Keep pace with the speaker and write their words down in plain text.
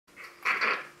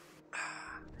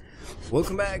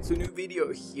Welcome back to a new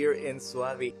video here in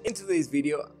SUALVI. In today's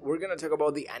video, we're going to talk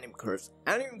about the Anim Curves.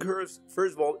 Anim Curves,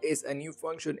 first of all, is a new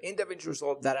function in DaVinci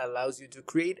Resolve that allows you to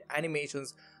create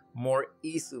animations more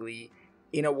easily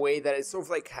in a way that it sort of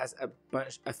like has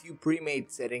a few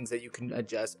pre-made settings that you can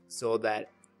adjust so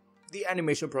that the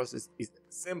animation process is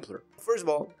simpler. First of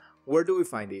all, where do we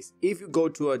find this? If you go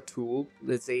to a tool,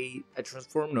 let's say a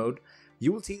transform node,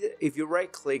 you will see that if you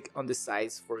right click on the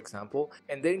size, for example,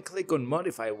 and then click on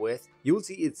modify with, you will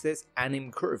see it says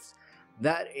Anim Curves.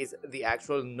 That is the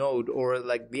actual node, or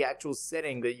like the actual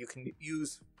setting that you can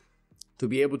use to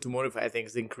be able to modify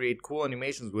things and create cool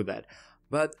animations with that.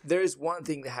 But there is one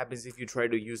thing that happens if you try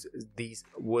to use these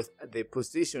with the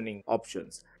positioning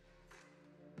options.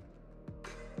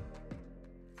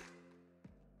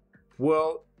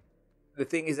 Well, the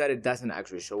thing is that it doesn't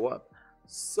actually show up.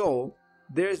 So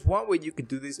there's one way you could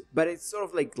do this, but it's sort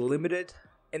of like limited.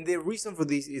 And the reason for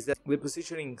this is that the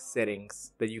positioning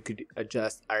settings that you could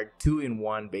adjust are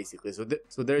 2-in-1 basically. So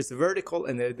there's the vertical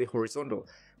and there's the horizontal.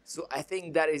 So I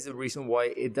think that is the reason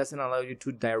why it doesn't allow you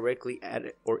to directly add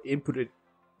it or input it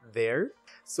there.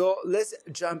 So let's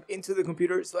jump into the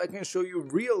computer so I can show you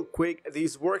real quick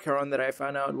this workaround that I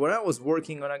found out when I was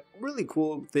working on a really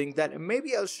cool thing that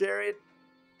maybe I'll share it.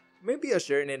 Maybe I'll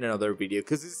share it in another video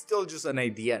because it's still just an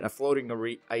idea, a floating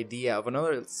idea of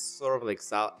another sort of like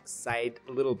side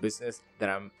little business that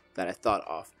I thought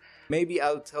of. Maybe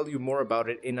I'll tell you more about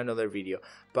it in another video,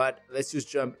 but let's just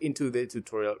jump into the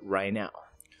tutorial right now.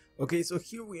 Okay, so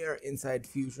here we are inside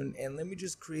Fusion, and let me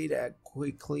just create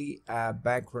a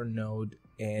background node,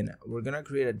 and we're gonna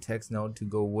create a text node to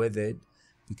go with it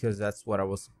because that's what I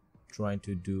was trying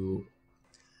to do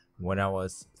when I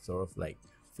was sort of like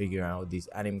figure out these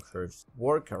Anim Curves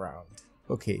workaround.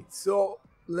 Okay, so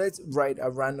let's write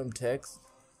a random text.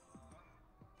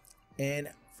 And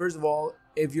first of all,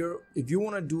 if you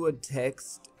want to do a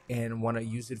text and want to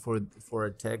use it for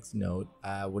a text node,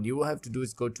 what you will have to do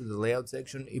is go to the layout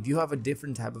section. If you have a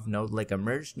different type of node, like a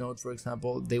merge node, for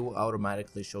example, they will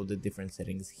automatically show the different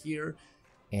settings here.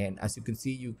 And as you can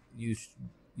see,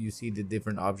 you see the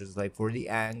different options, like for the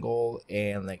angle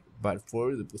and like, but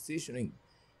for the positioning,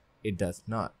 it does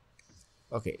not.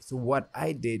 Okay, so what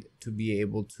I did to be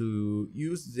able to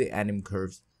use the Anim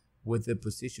Curves with the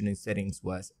positioning settings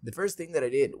was, the first thing that I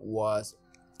did was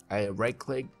I right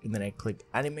click and then I click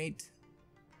animate,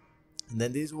 and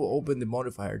then this will open the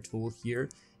modifier tool here,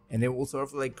 and it will sort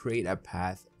of like create a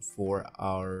path for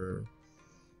our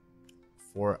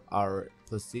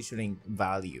positioning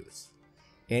values.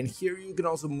 And here you can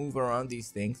also move around these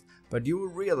things, but you will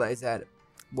realize that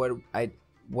what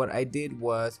I did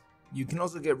was, you can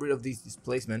also get rid of this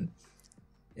displacement,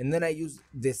 and then I use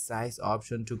this size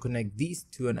option to connect these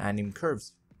to an Anim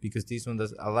Curves because this one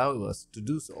does allow us to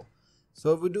do so.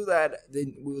 So if we do that,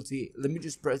 then we'll see. Let me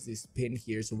just press this pin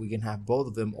here so we can have both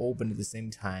of them open at the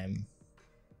same time,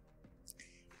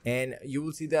 and you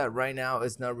will see that right now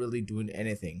it's not really doing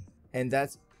anything, and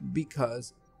that's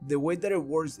because the way that it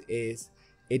works is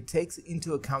it takes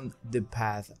into account the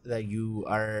path that you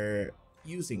are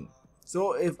using.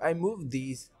 So if I move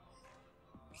these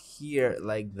here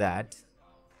like that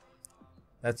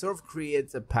sort of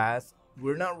creates a path.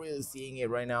 We're not really seeing it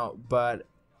right now, but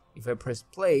if I press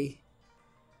play,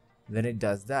 then it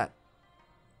does that.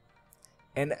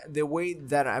 And the way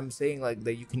that I'm saying like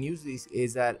that you can use this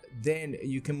is that then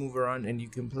you can move around and you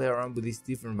can play around with these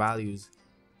different values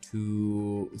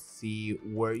to see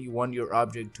where you want your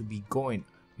object to be going.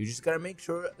 You just gotta make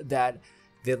sure that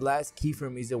the last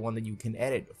keyframe is the one that you can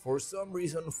edit. For some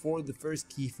reason, for the first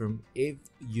keyframe, if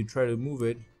you try to move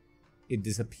it, it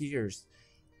disappears.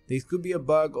 This could be a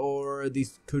bug, or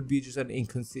this could be just an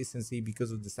inconsistency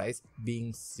because of the size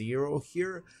being 0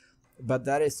 here. But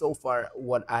that is so far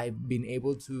what I've been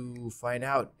able to find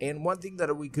out. And one thing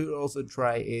that we could also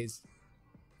try is,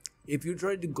 if you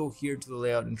try to go here to the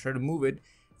layout and try to move it,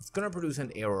 it's gonna produce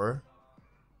an error,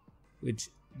 which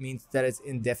means that it's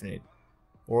indefinite,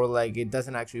 or like it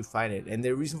doesn't actually find it. And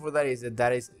the reason for that is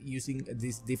that is using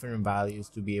these different values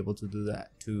to be able to do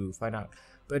that, to find out.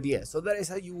 But yeah, so that is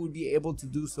how you would be able to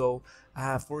do so.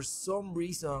 For some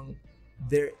reason,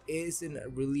 there isn't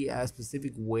really a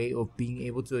specific way of being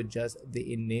able to adjust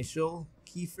the initial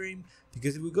keyframe,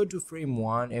 because if we go to frame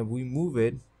 1 and we move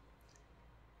it,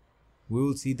 we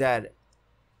will see that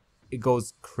it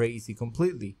goes crazy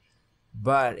completely.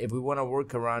 But if we want to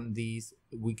work around these,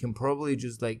 we can probably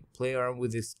just like play around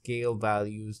with the scale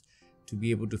values to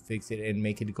be able to fix it and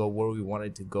make it go where we want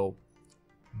it to go.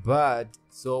 But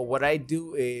so what I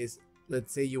do is,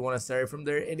 let's say you want to start it from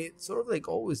there, and it sort of like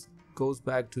always goes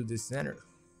back to the center.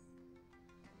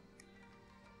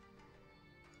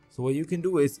 So what you can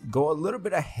do is go a little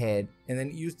bit ahead and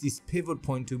then use this pivot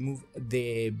point to move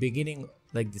the beginning,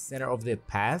 like the center of the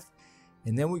path.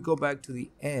 And then we go back to the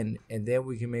end, and then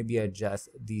we can maybe adjust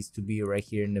these to be right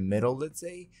here in the middle, let's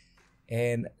say.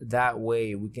 And that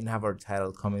way we can have our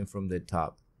title coming from the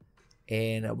top.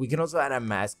 And we can also add a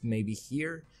mask maybe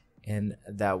here. And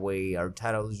that way our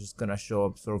title is just gonna show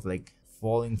up sort of like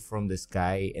falling from the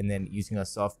sky, and then using a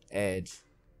soft edge.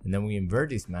 And then we invert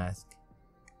this mask.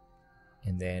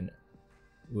 And then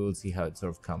we will see how it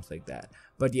sort of comes like that.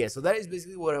 But yeah, so that is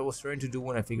basically what I was trying to do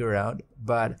when I figured it out.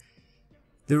 But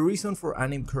the reason for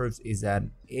Anim Curves is that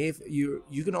if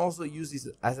you can also use this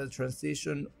as a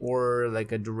transition or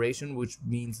like a duration, which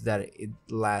means that it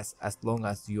lasts as long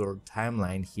as your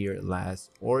timeline here lasts,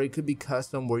 or it could be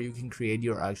custom where you can create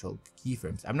your actual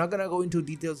keyframes. I'm not gonna go into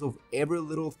details of every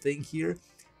little thing here.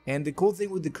 And the cool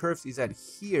thing with the curves is that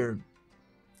here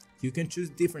you can choose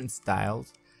different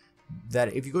styles.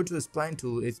 That if you go to the spline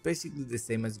tool, it's basically the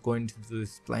same as going to the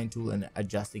spline tool and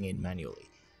adjusting it manually.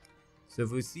 So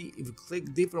if we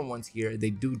click different ones here, they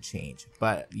do change.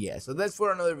 But yeah, so that's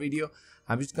for another video.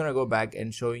 I'm just gonna go back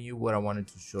and showing you what I wanted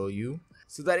to show you.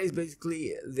 So that is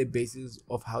basically the basis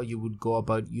of how you would go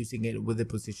about using it with the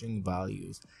positioning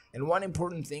values. And one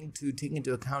important thing to take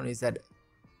into account is that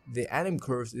the Anim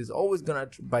Curves is always gonna,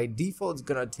 by default, it's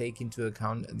gonna take into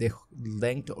account the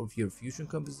length of your fusion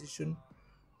composition.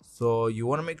 So you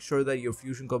want to make sure that your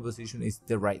fusion composition is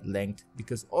the right length,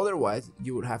 because otherwise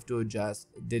you would have to adjust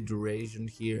the duration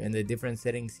here and the different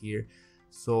settings here,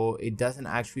 so it doesn't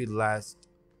actually last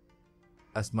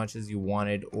as much as you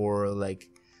wanted, or like,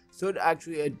 so it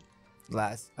actually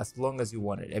lasts as long as you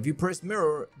want it. If you press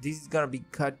mirror, this is gonna be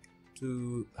cut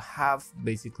to half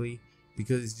basically,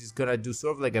 because it's just gonna do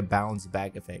sort of like a bounce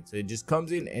back effect. So it just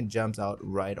comes in and jumps out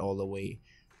right all the way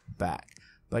back.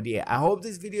 But yeah, I hope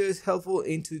this video is helpful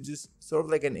into just sort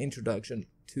of like an introduction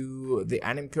to the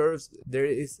Anim Curves. There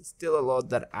is still a lot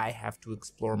that I have to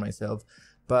explore myself,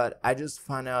 but I just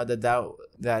found out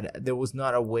that there was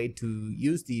not a way to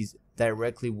use these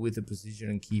directly with the position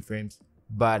and keyframes.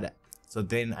 But so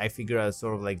then I figured out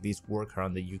sort of like this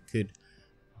workaround that you could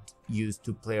use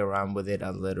to play around with it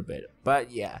a little bit.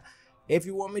 But yeah, if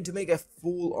you want me to make a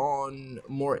full-on,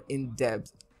 more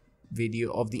in-depth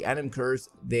video of the Anim Curves,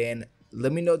 then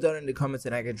let me know down in the comments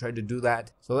and I can try to do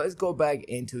that. So let's go back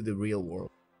into the real world.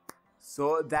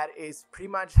 So that is pretty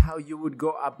much how you would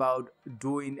go about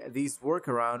doing this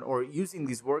workaround, or using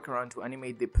this workaround to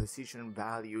animate the position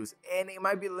values. And it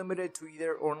might be limited to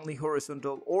either only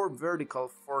horizontal or vertical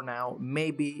for now.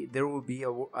 Maybe there will be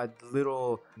a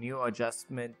little new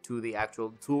adjustment to the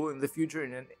actual tool in the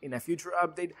future, in a future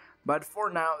update. But for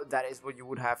now, that is what you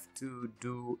would have to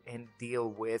do and deal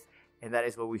with. And that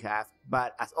is what we have.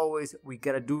 But as always, we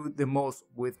gotta do the most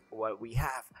with what we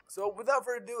have. So without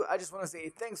further ado, I just want to say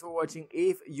thanks for watching.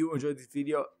 If you enjoyed this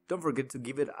video, don't forget to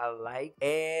give it a like.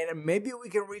 And maybe we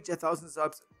can reach 1,000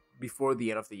 subs before the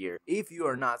end of the year. If you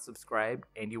are not subscribed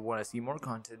and you want to see more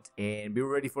content and be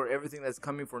ready for everything that's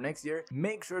coming for next year,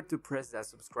 make sure to press that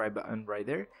subscribe button right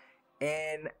there.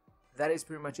 And that is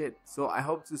pretty much it. So I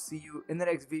hope to see you in the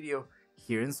next video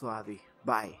here in SUALVI.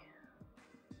 Bye.